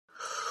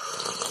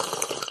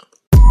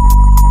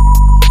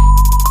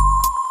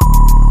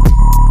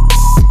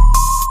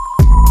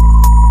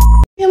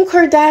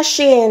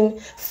Kardashian,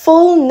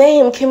 full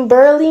name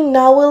Kimberly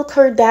Noel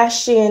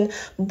Kardashian,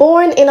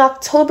 born in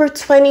October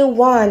 21,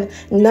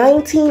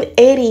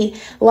 1980,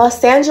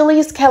 Los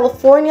Angeles,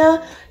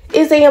 California,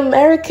 is an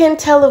American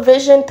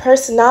television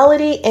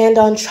personality and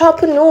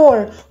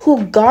entrepreneur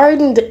who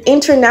garnered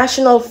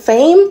international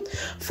fame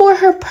for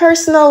her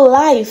personal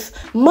life,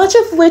 much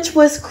of which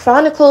was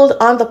chronicled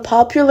on the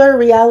popular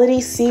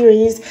reality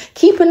series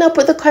Keeping Up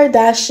with the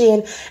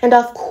Kardashians and,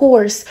 of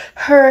course,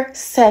 her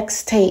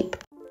sex tape.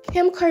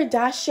 Kim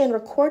Kardashian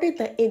recorded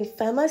the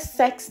infamous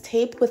sex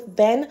tape with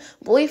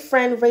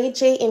then-boyfriend Ray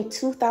J in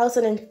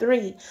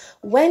 2003.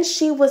 When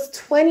she was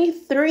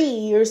 23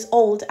 years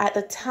old at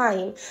the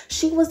time,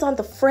 she was on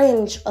the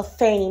fringe of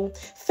fame,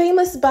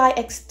 famous by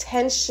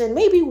extension,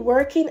 maybe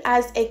working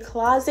as a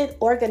closet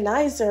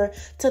organizer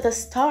to the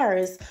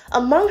stars.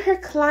 Among her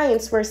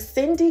clients were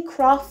Cindy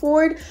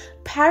Crawford,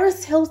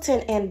 Paris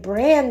Hilton, and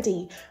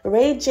Brandy,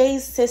 Ray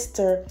J's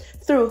sister,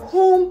 through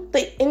whom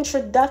the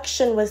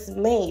introduction was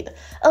made.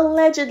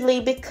 Allegedly,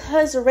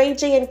 because Ray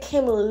J and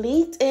Kim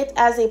leaked it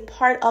as a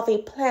part of a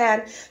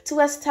plan to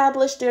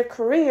establish their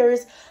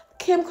careers,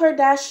 Kim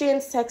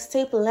Kardashian's sex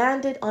tape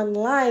landed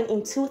online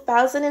in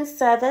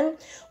 2007.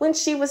 When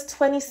she was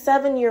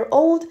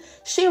 27-year-old,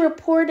 she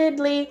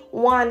reportedly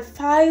won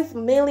 $5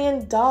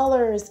 million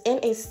in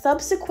a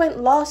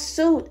subsequent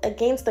lawsuit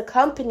against the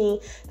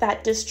company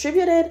that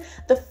distributed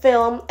the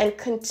film and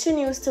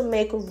continues to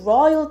make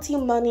royalty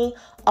money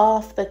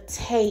off the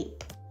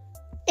tape.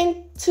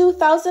 In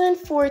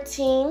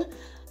 2014,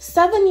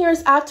 7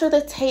 years after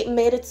the tape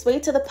made its way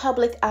to the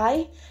public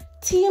eye,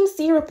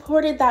 TMZ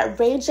reported that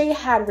Ray J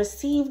had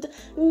received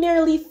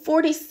nearly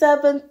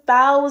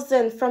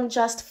 $47,000 from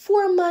just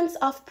 4 months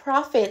of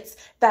profits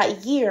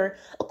that year.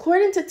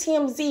 According to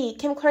TMZ,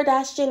 Kim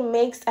Kardashian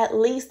makes at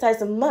least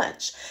as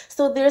much,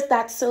 so there's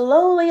that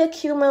slowly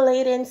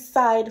accumulating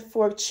side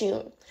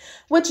fortune,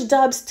 which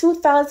dubs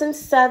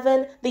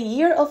 2007 the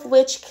year of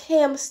which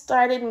Kim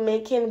started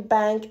making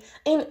bank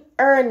in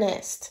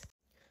earnest.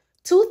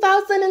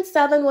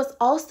 2007 was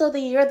also the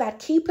year that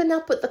Keeping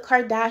Up with the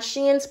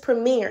Kardashians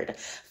premiered.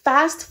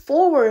 Fast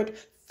forward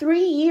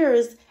 3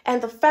 years,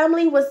 and the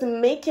family was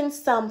making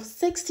some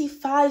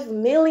 $65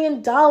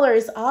 million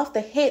off the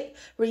hit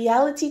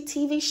reality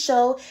TV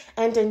show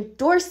and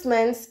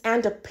endorsements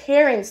and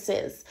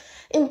appearances.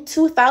 In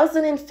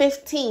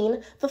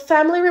 2015, the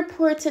family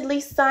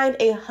reportedly signed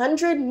a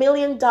 $100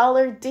 million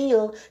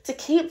deal to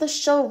keep the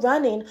show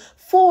running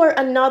for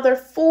another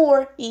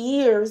 4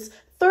 years.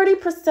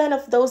 30%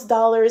 of those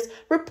dollars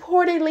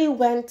reportedly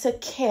went to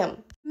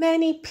Kim.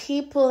 Many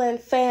people and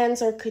fans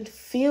are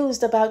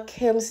confused about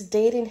Kim's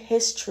dating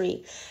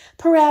history.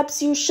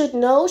 Perhaps you should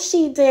know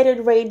she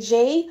dated Ray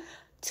J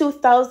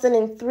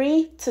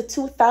 2003 to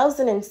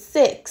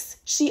 2006.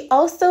 She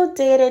also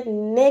dated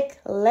Nick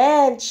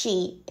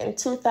Lachey in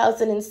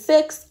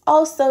 2006,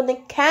 also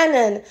Nick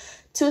Cannon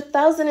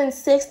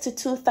 2006 to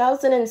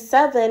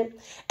 2007,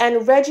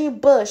 and Reggie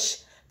Bush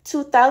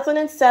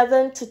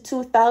 2007 to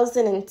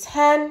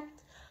 2010,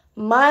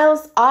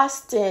 Miles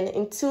Austin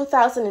in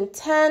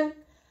 2010,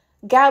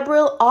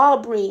 Gabrielle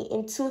Aubrey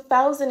in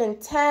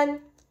 2010,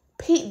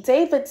 Pete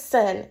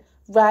Davidson,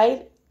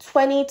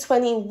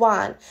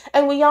 2021.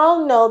 And we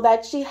all know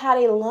that she had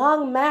a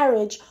long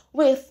marriage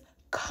with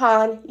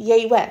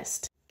Kanye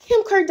West.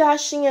 Kim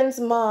Kardashian's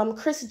mom,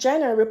 Kris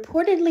Jenner,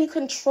 reportedly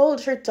controlled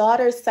her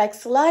daughter's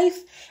sex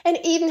life and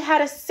even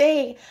had a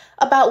say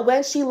about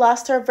when she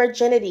lost her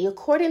virginity,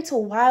 according to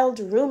wild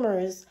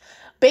rumors.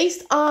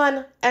 Based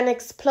on an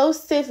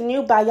explosive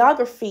new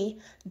biography,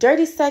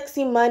 Dirty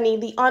Sexy Money,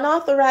 the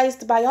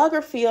unauthorized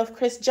biography of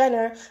Kris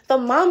Jenner, the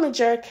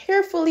momager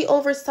carefully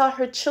oversaw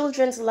her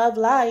children's love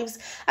lives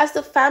as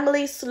the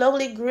family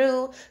slowly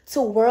grew to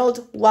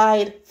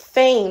worldwide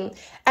fame.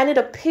 And it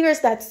appears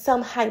that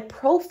some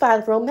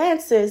high-profile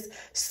romances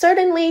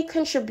certainly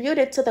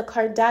contributed to the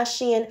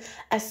Kardashian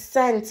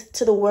ascent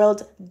to the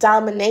world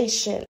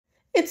domination.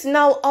 It's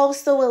now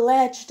also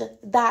alleged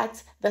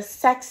that the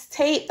sex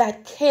tape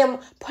that Kim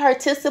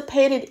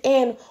participated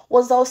in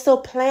was also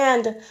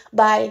planned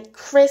by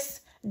Kris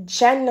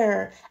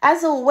Jenner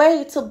as a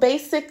way to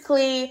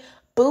basically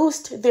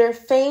boost their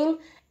fame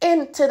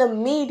into the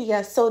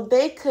media so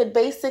they could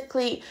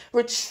basically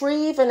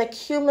retrieve and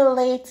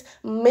accumulate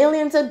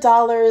millions of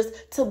dollars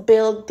to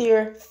build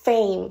their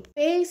fame.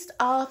 Based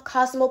off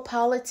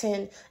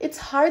Cosmopolitan, it's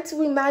hard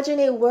to imagine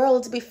a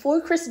world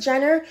before Kris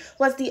Jenner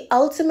was the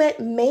ultimate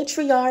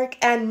matriarch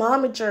and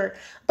momager,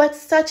 but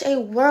such a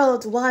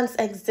world once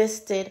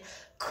existed.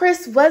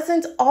 Kris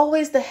wasn't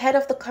always the head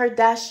of the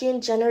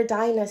Kardashian-Jenner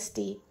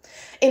dynasty.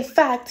 In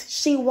fact,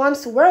 she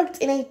once worked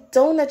in a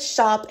donut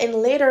shop and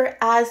later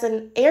as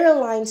an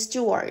airline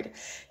steward.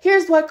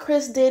 Here's what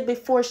Kris did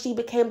before she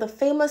became the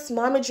famous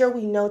momager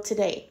we know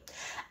today.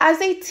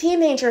 As a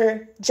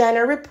teenager,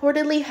 Jenner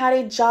reportedly had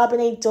a job in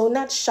a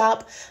donut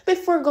shop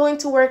before going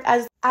to work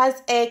as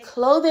a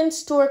clothing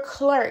store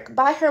clerk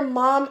by her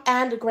mom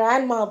and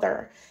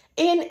grandmother.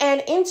 In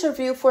an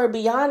interview for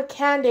Beyond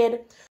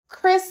Candid,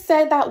 Kris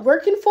said that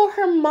working for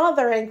her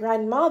mother and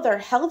grandmother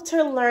helped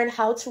her learn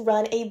how to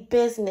run a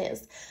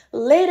business.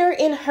 Later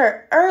in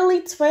her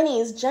early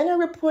 20s, Jenner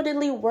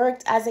reportedly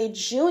worked as a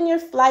junior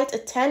flight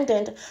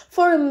attendant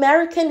for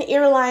American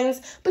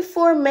Airlines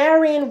before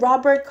marrying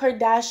Robert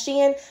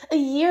Kardashian a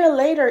year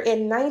later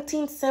in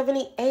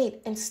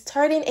 1978 and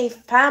starting a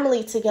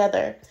family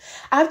together.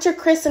 After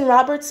Kris and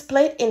Robert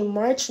split in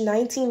March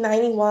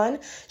 1991,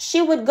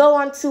 she would go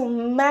on to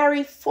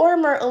marry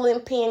former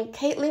Olympian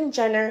Caitlyn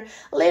Jenner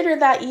later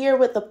that year,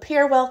 with the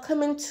pair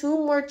welcoming two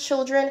more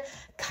children,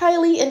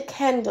 Kylie and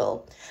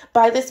Kendall.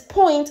 By this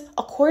point,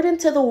 according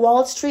to the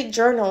Wall Street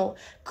Journal,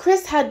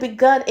 Kris had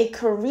begun a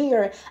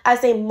career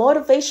as a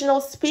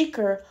motivational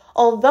speaker,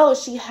 although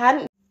she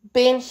hadn't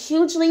been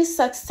hugely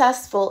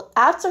successful.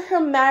 After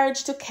her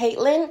marriage to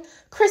Caitlyn,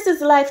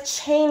 Kris's life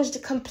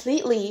changed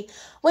completely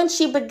when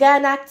she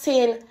began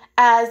acting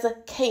as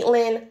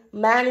Caitlyn's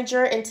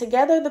manager, and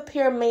together the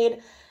pair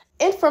made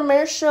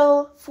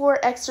infomercial for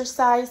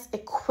exercise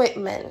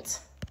equipment.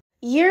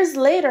 Years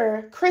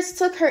later, Kris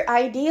took her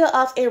idea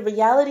of a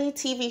reality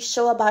TV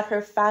show about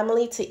her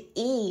family to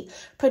E!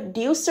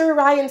 Producer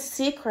Ryan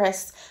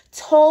Seacrest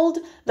told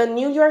the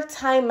New York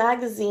Times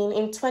Magazine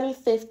in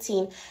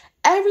 2015,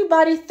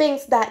 "Everybody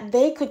thinks that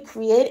they could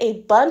create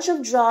a bunch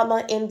of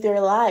drama in their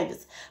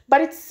lives,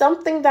 but it's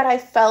something that I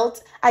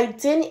felt I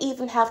didn't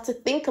even have to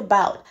think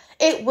about.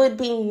 It would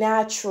be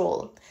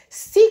natural."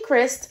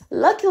 Seacrest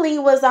luckily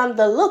was on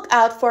the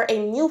lookout for a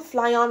new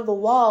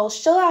fly-on-the-wall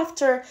show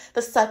after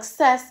the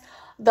success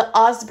The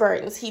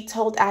Osbournes, he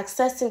told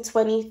Access in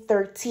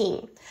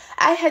 2013.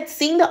 "I had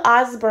seen The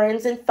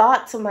Osbournes and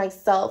thought to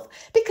myself,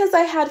 because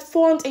I had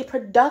formed a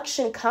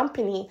production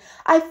company,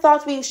 I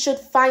thought we should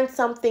find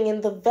something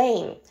in the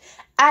vein."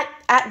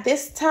 At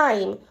this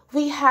time,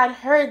 we had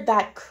heard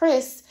that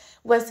Kris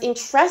was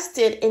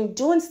interested in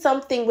doing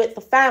something with the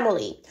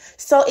family.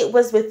 So it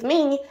was with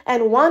me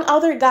and one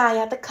other guy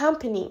at the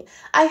company.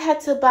 I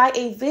had to buy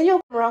a video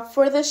camera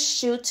for the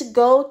shoot to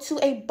go to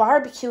a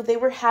barbecue they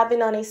were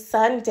having on a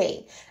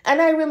Sunday.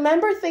 And I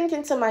remember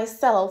thinking to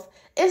myself,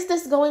 is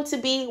this going to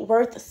be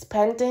worth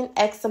spending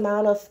X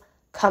amount of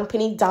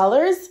company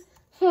dollars?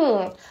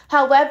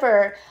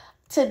 However,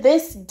 to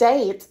this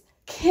date,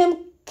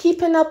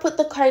 Keeping Up with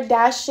the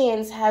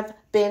Kardashians have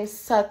been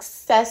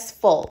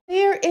successful.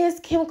 Here is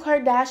Kim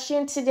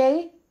Kardashian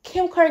today.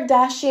 Kim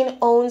Kardashian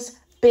owns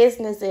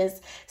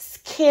businesses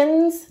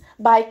Skins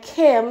by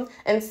Kim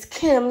and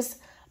Skims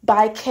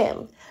by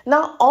Kim.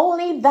 Not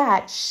only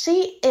that,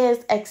 she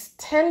is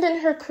extending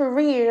her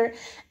career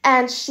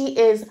and she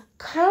is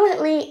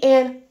currently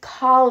in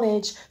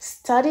college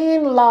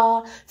studying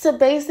law to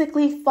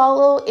basically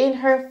follow in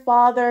her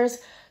father's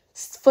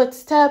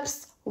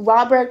footsteps,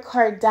 Robert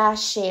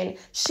Kardashian.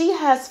 She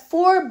has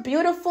 4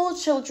 beautiful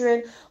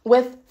children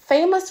with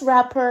famous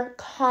rapper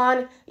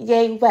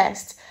Kanye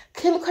West.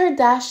 Kim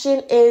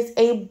Kardashian is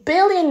a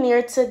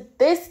billionaire to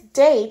this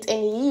date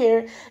and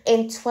year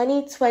in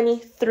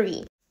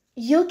 2023.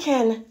 You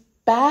can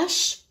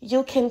bash,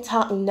 you can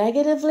talk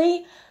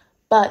negatively,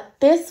 but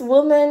this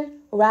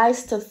woman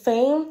rise to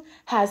fame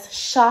has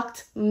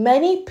shocked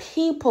many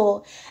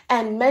people,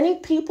 and many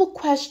people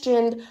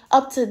questioned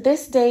up to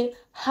this day,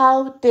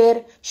 how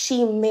did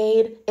she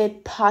made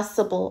it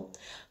possible?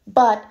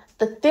 But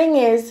the thing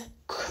is,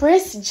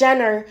 Kris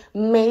Jenner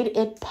made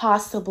it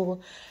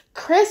possible.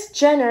 Kris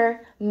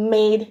Jenner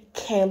made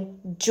Kim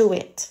do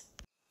it.